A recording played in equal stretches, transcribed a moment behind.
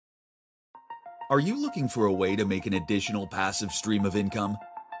Are you looking for a way to make an additional passive stream of income?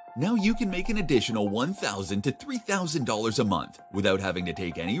 Now you can make an additional $1,000 to $3,000 a month without having to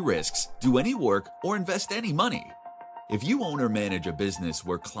take any risks, do any work, or invest any money. If you own or manage a business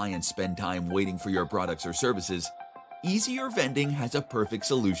where clients spend time waiting for your products or services, Easier Vending has a perfect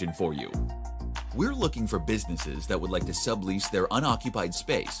solution for you. We're looking for businesses that would like to sublease their unoccupied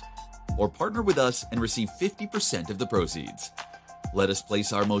space or partner with us and receive 50% of the proceeds. Let us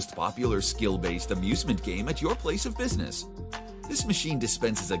place our most popular skill-based amusement game at your place of business. This machine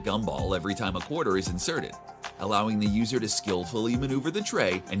dispenses a gumball every time a quarter is inserted, allowing the user to skillfully maneuver the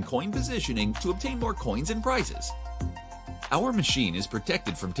tray and coin positioning to obtain more coins and prizes. Our machine is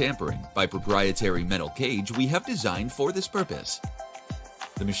protected from tampering by proprietary metal cage we have designed for this purpose.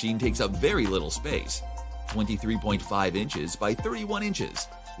 The machine takes up very little space, 23.5 inches by 31 inches,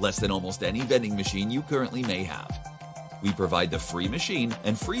 less than almost any vending machine you currently may have. We provide the free machine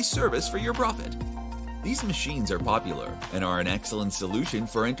and free service for your profit. These machines are popular and are an excellent solution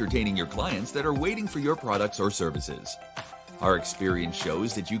for entertaining your clients that are waiting for your products or services. Our experience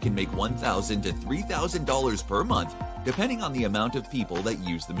shows that you can make $1,000 to $3,000 per month depending on the amount of people that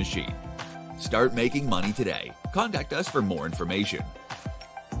use the machine. Start making money today. Contact us for more information.